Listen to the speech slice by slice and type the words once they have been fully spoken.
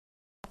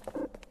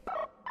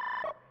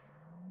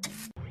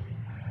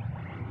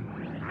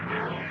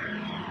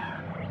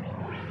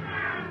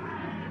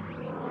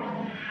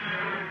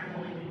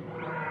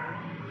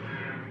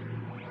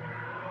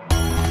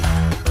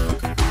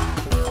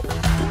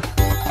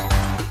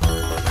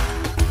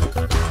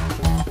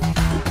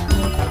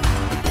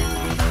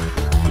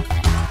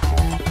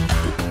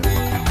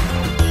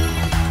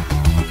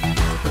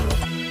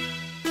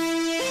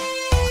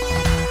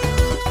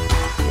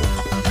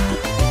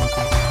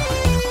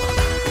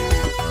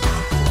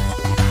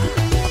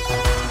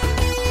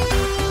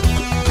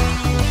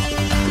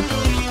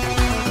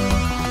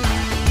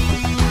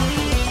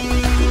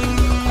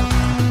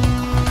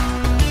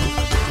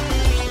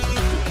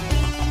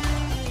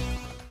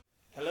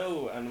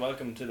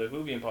the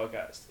Whovian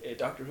Podcast, a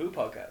Doctor Who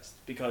podcast,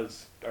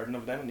 because there's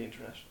enough of them on the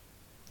internet.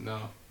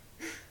 No.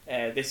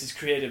 This is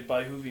created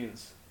by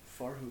Whovians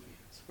for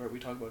Whovians, where we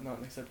talk about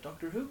nothing except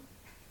Doctor Who.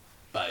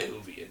 By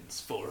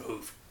Whovians for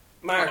Whov.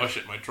 Mark, Oh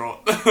shit, my throat.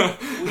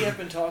 we have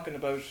been talking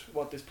about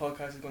what this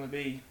podcast is going to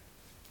be.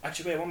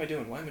 Actually, wait, what am I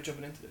doing? Why am I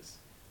jumping into this?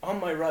 On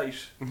my right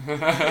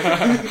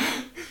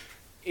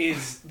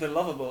is the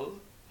lovable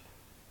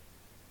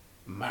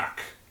Mark.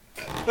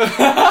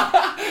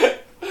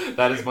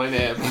 That is my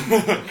name.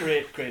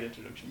 Great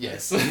introduction.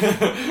 Yes.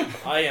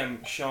 I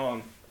am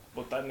Sean,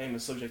 but that name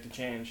is subject to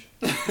change.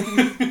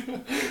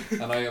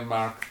 And I am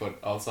Mark,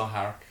 but also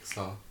Hark,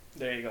 so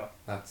There you go.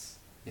 that's...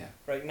 yeah.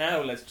 Right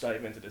now, let's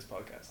dive into this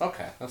podcast.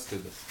 Okay, let's do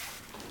this.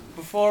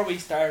 Before we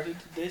started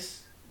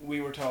this,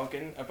 we were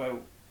talking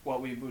about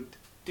what we would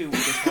do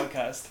with this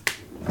podcast.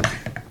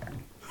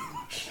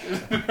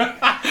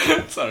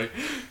 Sorry.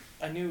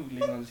 I knew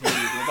leaving on the TV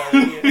would be a bad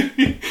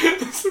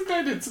idea. Some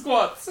guy did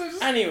squats.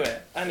 Anyway,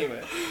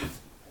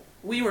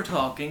 we were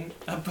talking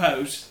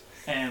about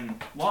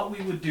what we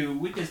would do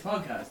with this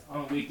podcast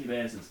on a weekly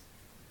basis.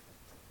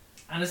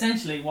 And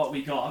essentially what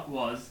we got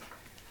was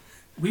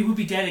we would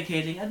be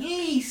dedicating at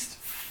least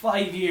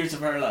 5 years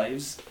of our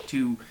lives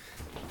to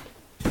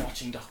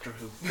watching Doctor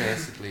Who.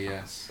 Basically,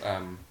 yes.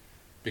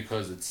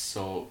 Because it's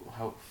so...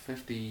 how...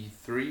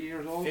 53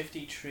 years old?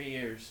 53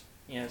 years,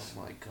 yes.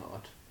 Oh my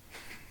god.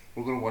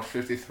 We're going to watch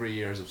 53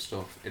 years of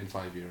stuff in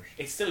 5 years.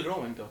 It's still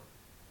growing though.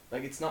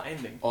 Like, it's not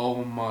ending.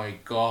 Oh my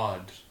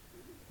god.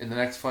 In the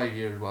next 5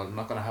 years, well, I'm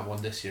not going to have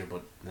one this year,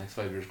 but the next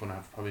 5 years, going to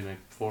have probably like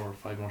 4 or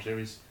 5 more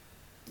series.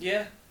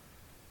 Yeah.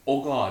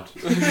 Oh god.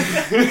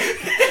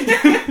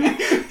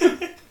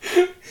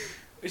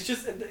 It's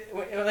just,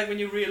 like, when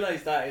you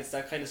realise that, it's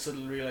that kind of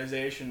subtle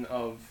realisation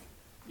of,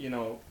 you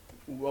know,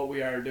 what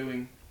we are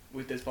doing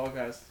with this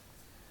podcast.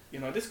 You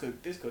know, this could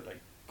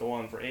like, go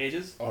on for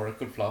ages. Or it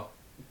could flop.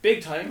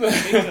 Big time, big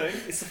time.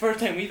 It's the first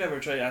time we've ever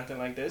tried anything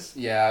like this.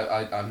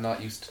 Yeah, I'm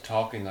not used to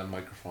talking on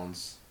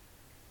microphones.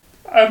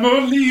 I'm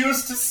only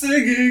used to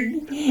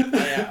singing.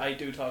 I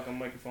do talk on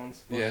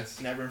microphones, but yes.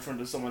 never in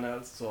front of someone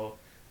else, so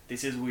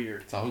this is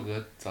weird. It's all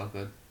good, it's all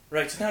good.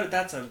 Right, so now that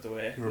that's out of the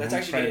way, We're let's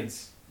among actually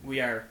friends. we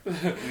are.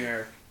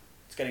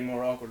 It's getting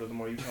more awkward the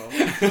more you talk.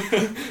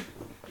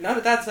 Now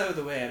that that's out of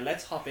the way,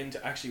 let's hop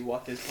into actually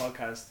what this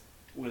podcast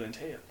will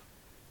entail.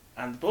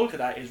 And the bulk of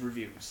that is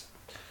reviews.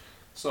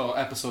 So,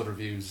 episode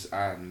reviews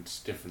and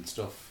different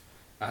stuff.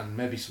 And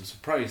maybe some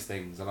surprise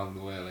things along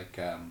the way, like,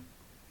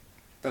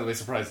 that'll be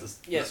surprises.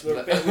 Yes,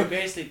 we're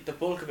basically, the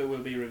bulk of it will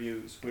be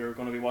reviews. We're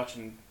going to be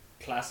watching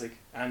classic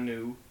and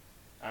new,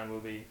 and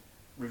we'll be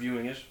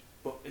reviewing it.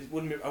 But I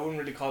wouldn't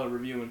really call it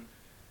reviewing.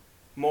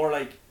 More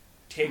like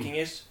taking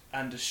it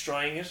and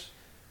destroying it.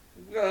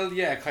 Well,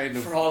 yeah, kind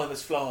of. For all of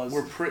its flaws.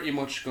 We're pretty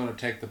much going to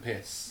take the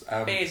piss.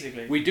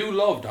 Basically. We do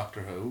love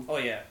Doctor Who. Oh,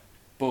 yeah.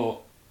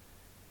 But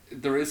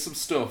there is some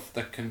stuff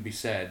that can be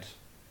said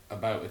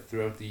about it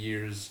throughout the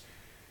years.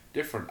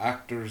 Different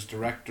actors,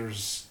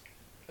 directors.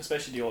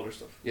 Especially the older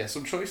stuff. Yeah,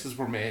 some choices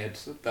were made.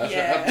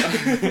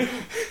 Yeah.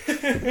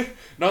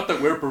 Not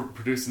that we're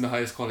producing the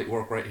highest quality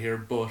work right here,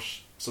 but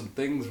some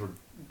things were...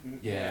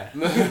 Yeah.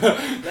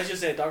 Let's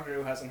just say Doctor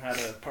Who hasn't had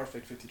a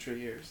perfect 53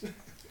 years.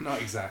 Not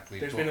exactly.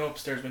 There's been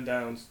ups, there's been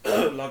downs.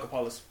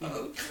 Logopolis.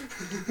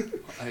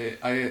 I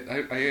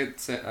ain't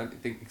said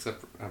anything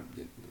except...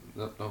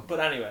 no. But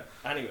anyway.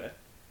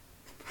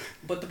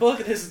 But the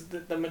bulk of this,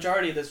 the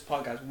majority of this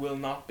podcast will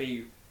not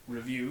be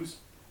reviews.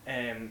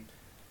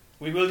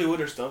 We will do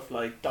other stuff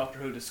like Doctor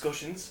Who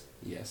discussions.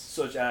 Yes.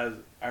 Such as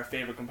our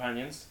favourite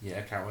companions.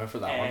 Yeah, can't wait for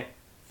that one.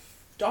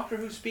 Doctor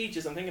Who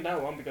speeches, I'm thinking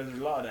that one because there's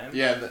a lot of them.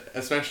 Yeah,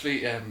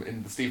 especially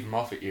in the Stephen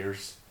Moffat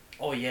years.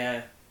 Oh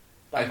yeah.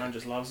 That man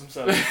just loves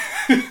himself.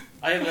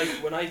 I have, like,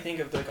 when I think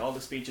of, like, all the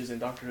speeches in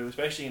Doctor Who,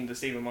 especially in the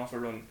Stephen Moffat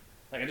run,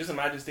 like, I just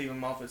imagine Stephen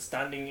Moffat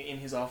standing in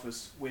his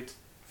office with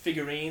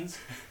figurines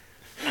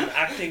and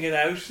acting it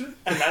out,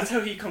 and that's how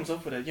he comes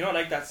up with it. You know,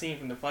 like that scene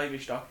from the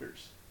Five-ish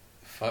Doctors.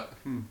 Not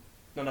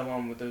that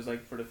one, but there was,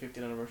 like, for the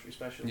 50th anniversary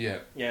special. Yeah.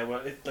 Yeah,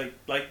 well, it's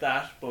like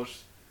that, but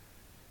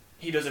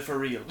he does it for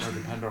real. Or the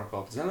Pandora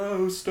goes,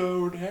 "Hello,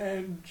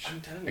 Stonehenge."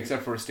 I'm telling you.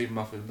 Except for Stephen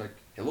Moffat, like,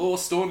 "Hello,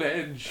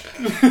 Stonehenge."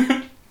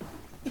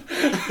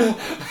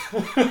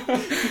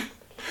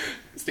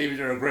 Stephen,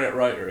 you're a great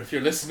writer if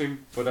you're listening,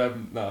 but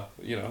no,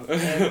 you know.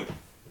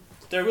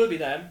 There will be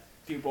them,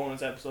 few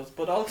bonus episodes,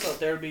 but also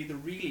there will be the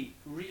really,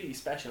 really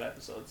special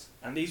episodes,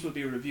 and these will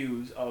be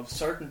reviews of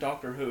certain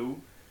Doctor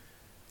Who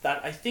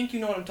that I think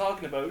you know what I'm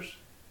talking about,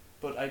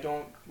 but I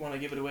don't want to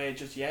give it away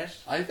just yet.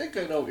 I think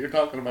I know what you're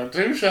talking about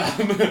too, Sean.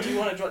 Do you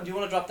want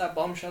to drop that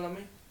bombshell on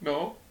me?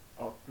 No.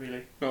 Oh,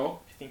 really?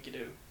 No. I think you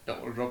do.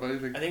 Don't want to drop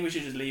anything. I think we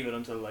should just leave it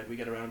until, like, we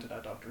get around to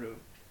that Doctor Who.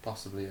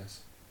 Possibly,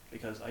 yes.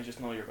 Because I just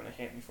know you're going to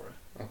hate me for it.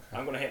 Okay.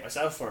 I'm going to hate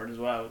myself for it as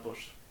well, but...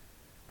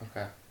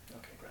 Okay.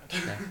 Okay, grand.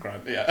 Yeah,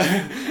 grand,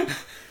 yeah.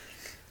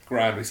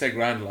 Grand. We say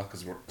grand a lot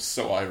because we're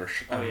so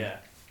Irish. Oh, yeah.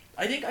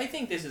 I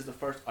think this is the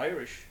first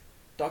Irish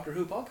Doctor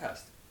Who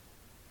podcast.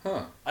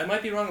 Huh. I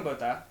might be wrong about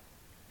that.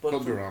 But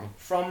Could be wrong.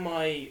 From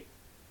my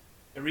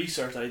a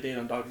research that I did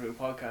on Doctor Who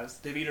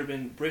podcast, they've either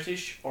been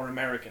British or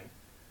American.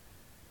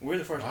 We're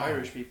the first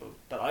Irish people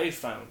that I've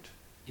found.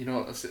 You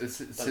know, since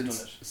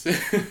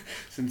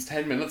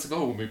 10 minutes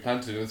ago when we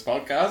planned to do this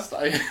podcast,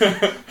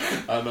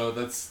 I know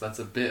that's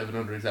a bit of an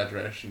under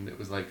exaggeration. It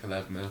was like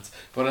 11 minutes,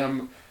 but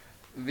a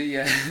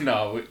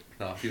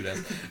few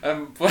days.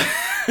 But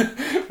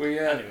we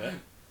anyway,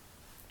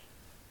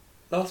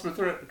 lost my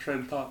train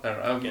of thought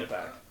there. Get it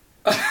back.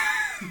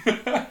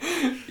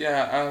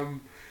 Yeah.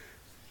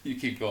 You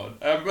keep going.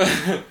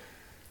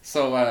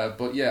 So,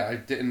 but yeah, I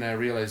didn't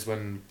realise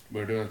when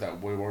we were doing it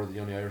that we were the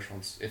only Irish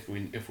ones. If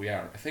we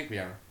are, I think we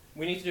are.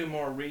 We need to do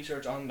more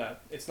research on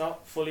that. It's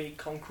not fully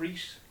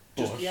concrete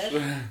just yet,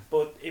 But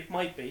but it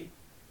might be.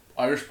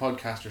 Irish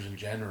podcasters in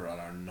general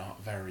are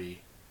not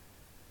very.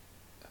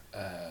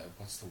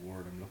 What's the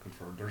word I'm looking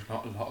for? There's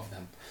not a lot of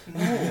them.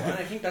 No, and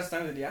I think that's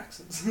down to the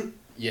accents.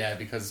 Yeah,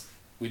 because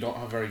we don't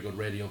have very good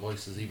radio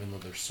voices, even though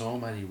there's so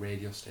many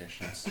radio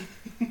stations.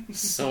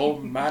 So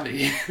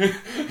many.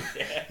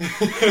 Yeah.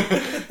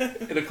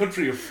 In a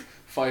country of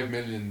 5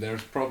 million,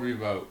 there's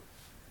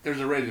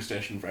a radio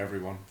station for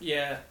everyone.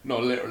 Yeah. No,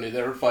 literally,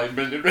 there are 5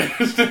 million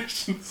radio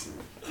stations.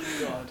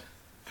 God.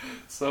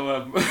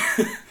 So,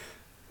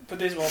 But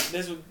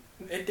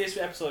this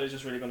episode is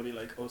just really going to be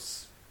like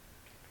us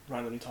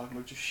randomly talking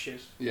about just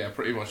shit. yeah,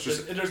 pretty much.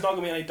 There's not going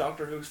to be any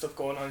Doctor Who stuff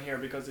going on here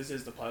because this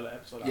is the pilot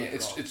episode. Yeah,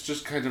 it's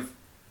just kind of.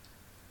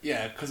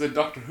 Yeah, because in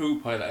Doctor Who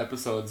pilot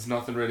episodes,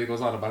 nothing really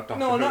goes on about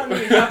Doctor Who. No, nothing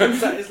really happens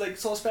that is like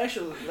so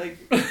special.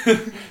 Like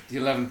the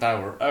 11th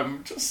hour.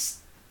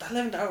 Just that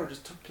 11th hour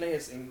just took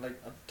place in like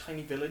a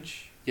tiny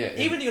village. yeah.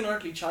 Even the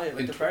Unearthly Child,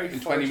 like the very in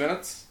first, 20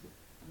 minutes.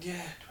 Yeah,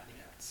 20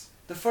 minutes.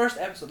 The first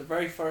episode, the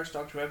very first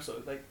Doctor Who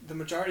episode, like the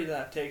majority of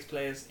that takes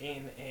place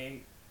in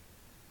a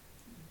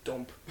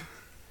dump.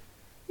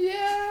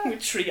 Yeah.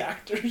 With 3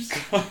 actors.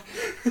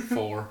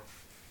 4.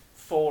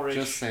 4-ish.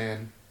 Just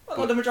saying.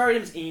 Well, the majority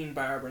of them is Ian,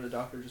 Barbara, and the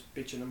Doctor just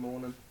bitching and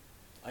moaning.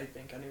 I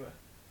think, anyway.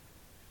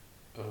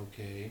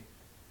 Okay.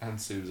 And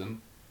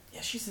Susan.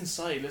 Yeah, she's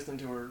inside listening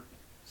to her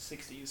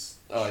 60s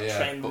Oh yeah.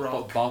 trend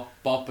rock.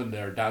 Bopping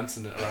there,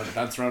 dancing around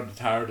the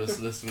TARDIS,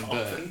 listening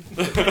Bopping.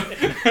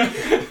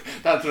 to.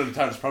 Dancing around the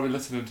TARDIS, probably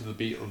listening to the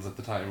Beatles at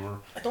the time.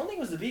 Or I don't think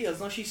it was the Beatles.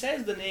 No, she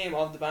says the name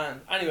of the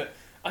band. Anyway,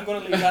 I'm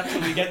going to leave that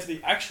till we get to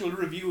the actual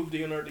review of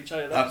the Unearthly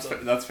Child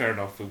episode. that's fair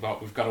enough. We've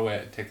got to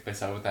wait and take the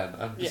piss out with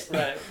them.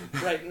 Yeah,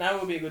 right. Now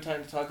would be a good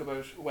time to talk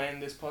about when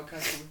this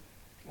podcast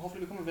will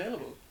hopefully become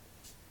available.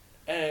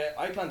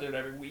 I plan to do it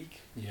every week.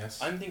 Yes.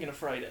 I'm thinking of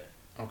Friday.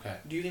 Okay.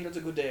 Do you think that's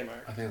a good day,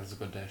 Mark? I think that's a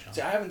good day, Sean.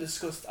 See, I haven't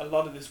discussed a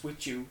lot of this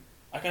with you.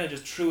 I kind of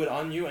just threw it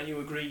on you and you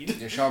agreed.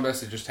 Yeah, Sean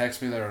basically just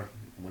texted me there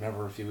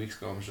whenever a few weeks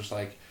ago and was just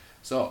like,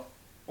 so,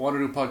 I want to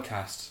do a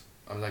podcast.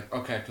 I was like,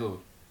 okay,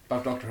 cool.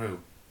 About Doctor Who.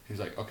 He was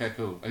like, okay,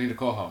 cool. I need a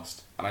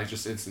co-host. And I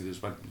just instantly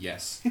just went,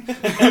 yes.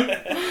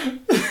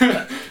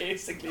 That's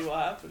basically what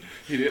happened.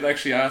 He didn't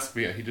actually ask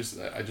me. I just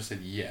said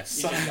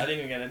yes. I didn't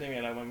even get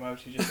it out of my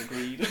mouth. You just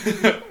agreed.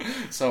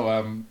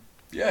 So,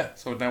 yeah.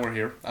 So now we're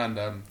here.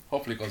 And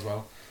hopefully it goes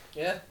well.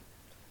 Yeah.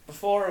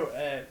 Before,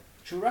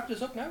 should we wrap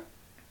this up now?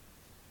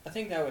 I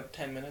think now at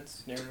 10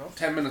 minutes, near enough.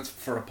 10 minutes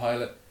for a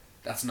pilot,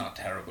 that's not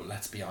terrible,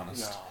 let's be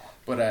honest. No.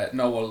 But,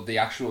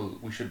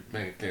 we should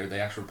make it clear, the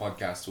actual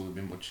podcast will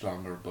be much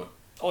longer, but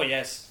oh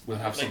yes, we'll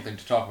have something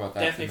to talk about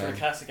that. Definitely for the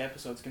classic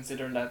episodes,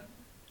 considering that,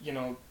 you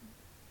know,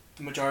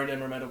 the majority of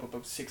them are made up of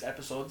about 6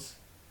 episodes.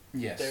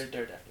 Yes. They're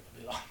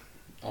definitely long.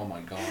 Oh my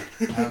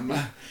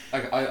god.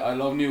 I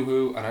love New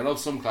Who, and I love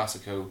some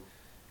classic Who,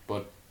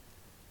 but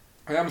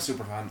I am a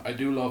super fan. I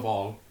do love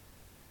all,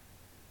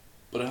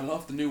 but I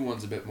love the new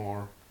ones a bit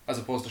more, as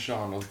opposed to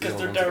Sean.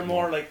 Because they're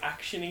more like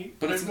actiony.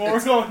 But there's it's more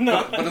going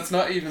on. But it's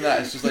not even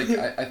that. It's just like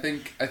I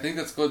think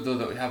that's good though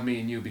that we have me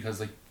and you, because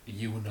like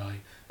you and I,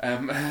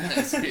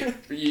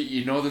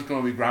 you know there's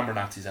going to be grammar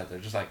Nazis out there.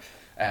 Just like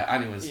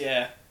anyways.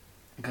 Yeah.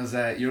 Because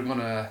you're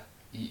gonna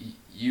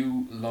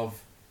you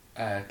love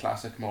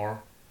classic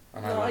more.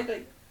 And No, I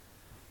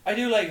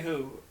do like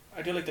Who.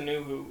 I do like the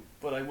new Who,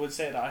 but I would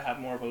say that I have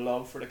more of a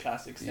love for the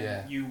classics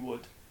than you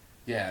would.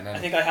 Yeah, and then I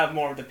think I have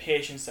more of the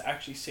patience to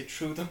actually sit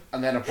through them.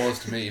 And then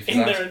opposed to me, if in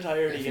their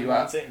entirety,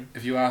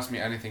 if you ask me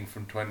anything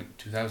from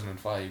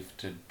 2005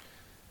 to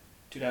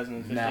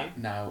 2015,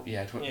 now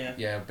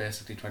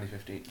basically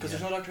 2015. Because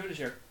there's no Doctor Who this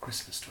year.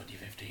 Christmas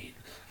 2015.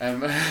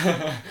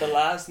 The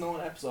last known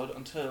episode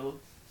until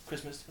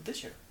Christmas of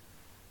this year.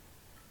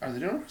 Are they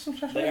doing a Christmas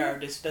special? They are.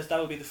 That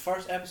will be the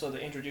first episode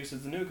that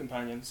introduces the new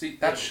companion. See,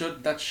 that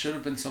should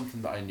have been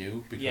something that I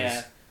knew,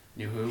 because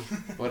New Who.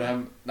 But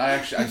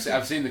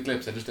I've seen the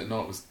clips. I just didn't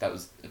know that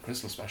was a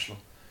Christmas special.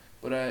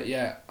 But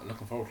I'm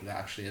looking forward to that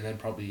actually. And then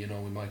probably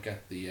we might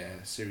get the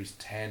series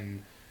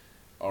 10,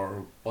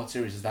 or what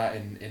series is that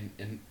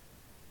in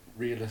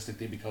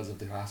realistically, because of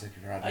the classic.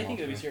 I think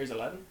it'll be series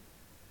 11.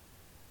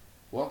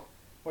 What?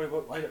 Wait,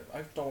 I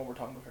don't know what we're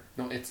talking about here.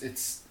 No,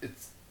 it's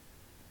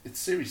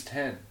series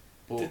 10.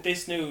 But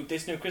this new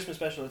Christmas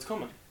special that's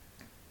coming.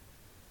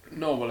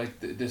 No, but like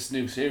this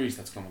new series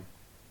that's coming.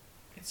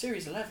 It's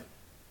series 11.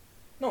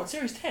 No, it's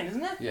series 10,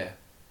 isn't it? Yeah.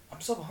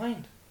 I'm so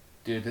behind.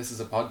 Dude, this is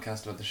a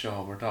podcast about the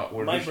show.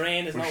 My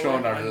brain is not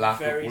showing working. our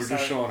lack. We're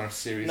just showing our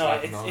serious no,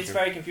 lack of knowledge. it's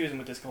very confusing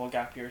with this whole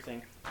gap year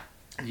thing.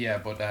 Yeah,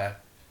 but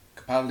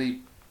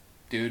Capaldi,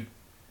 dude,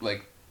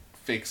 like,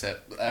 fix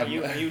it. Are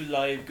you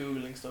live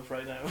googling stuff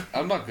right now?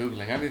 I'm not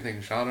googling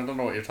anything, Sean. I don't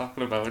know what you're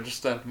talking about. I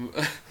just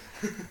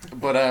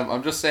but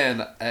I'm just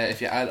saying,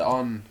 if you add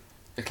on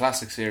the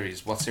classic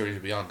series, what series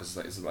are we on? Because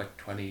is it like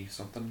 20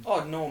 something?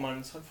 Oh no, man,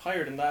 it's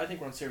higher than that. I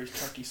think we're on series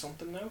 30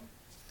 something now.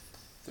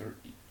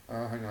 30.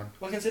 Oh, hang on.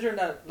 Well, considering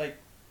that, like,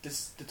 the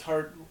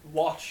third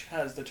Watch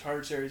has the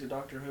third series of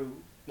Doctor Who,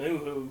 New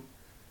Who,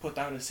 put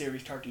down as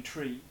series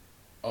 33.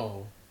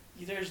 Oh.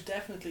 There's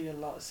definitely a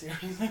lot of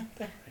series out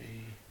there.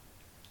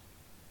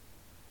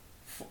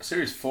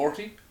 Series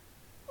 40?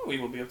 Oh, we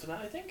will be up to that,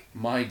 I think.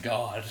 My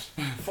God.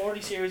 40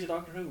 series of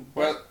Doctor Who.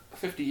 Well,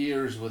 50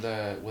 years with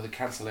a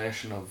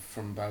cancellation of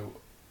from about,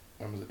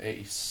 when was it,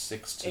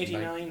 86 to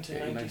 89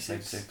 to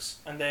 96.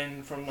 And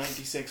then from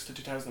 96 to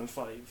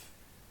 2005.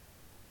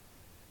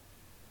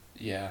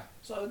 Yeah.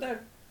 So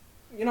there,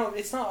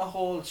 it's not a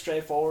whole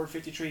straightforward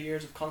 53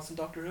 years of constant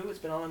Doctor Who. It's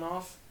been on and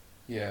off.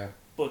 Yeah.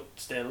 But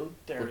still,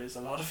 there is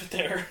a lot of it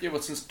there. Yeah,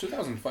 but since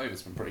 2005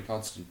 it's been pretty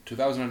constant.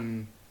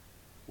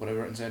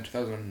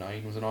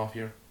 2009 was an off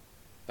year.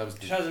 That was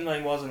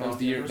 2009 was an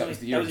off year. That was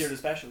the year of the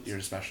specials. Year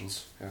of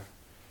specials, yeah.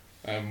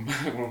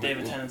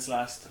 David Tennant's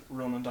last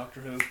run on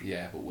Doctor Who.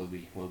 Yeah, but we'll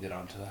get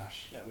on to that.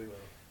 Yeah, we will.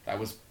 That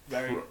was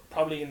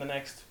probably in the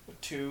next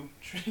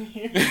 2-3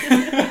 years.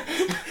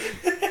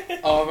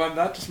 Oh man,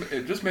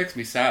 it just makes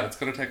me sad. It's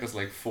gonna take us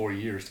like 4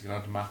 years to get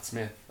on to Matt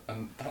Smith,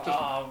 and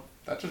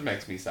that just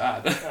makes me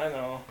sad. I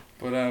know.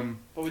 But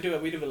we do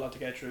have a lot to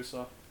get through,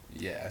 so.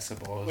 Yeah, I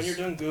suppose. When you're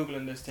doing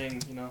Googling this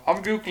thing,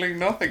 I'm Googling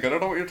nothing. I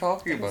don't know what you're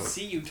talking about. I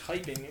see you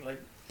typing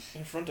like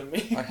in front of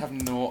me. I have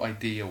no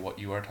idea what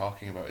you are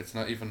talking about. It's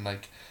not even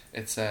like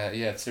it's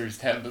it's series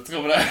 10 that's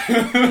coming out.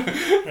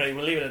 Right,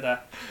 we'll leave it at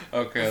that.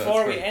 Okay.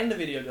 Before we end the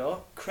video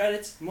though,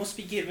 credits must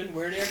be given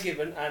where they are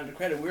given, and the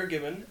credit we're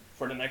given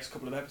for the next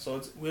couple of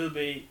episodes will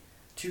be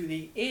to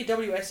the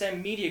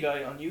AWSM Media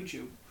Guy on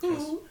YouTube,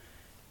 who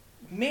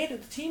made the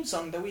theme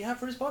song that we have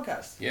for this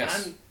podcast.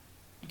 Yes. And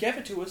gave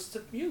it to us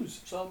to use.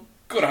 So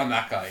good on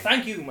that guy.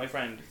 Thank you, my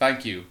friend.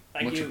 Thank you.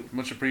 Thank you.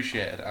 Much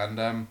appreciated.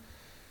 And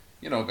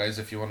guys,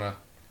 if you want to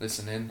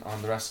listen in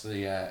on the rest of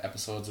the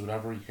episodes or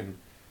whatever, you can.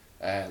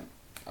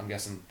 I'm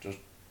guessing just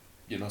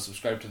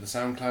subscribe to the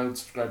SoundCloud,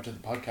 subscribe to the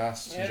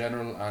podcast in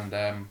general,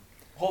 and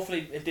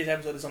hopefully, if this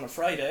episode is on a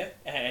Friday,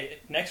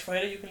 next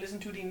Friday you can listen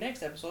to the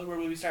next episode where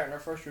we'll be starting our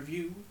first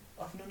review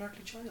of An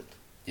Unearthly Child.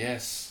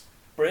 Yes.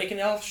 Breaking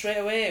it off straight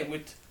away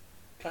with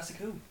Classic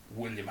Who.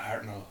 William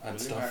Hartnell and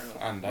stuff.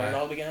 Hartnell. And where it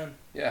all began.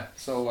 Yeah,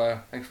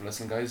 so thanks for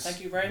listening, guys.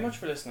 Thank you very much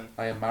for listening.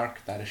 I am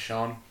Mark, that is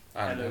Sean.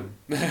 And, hello.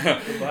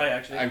 Goodbye,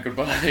 actually. And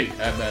goodbye.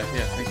 And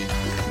thank you.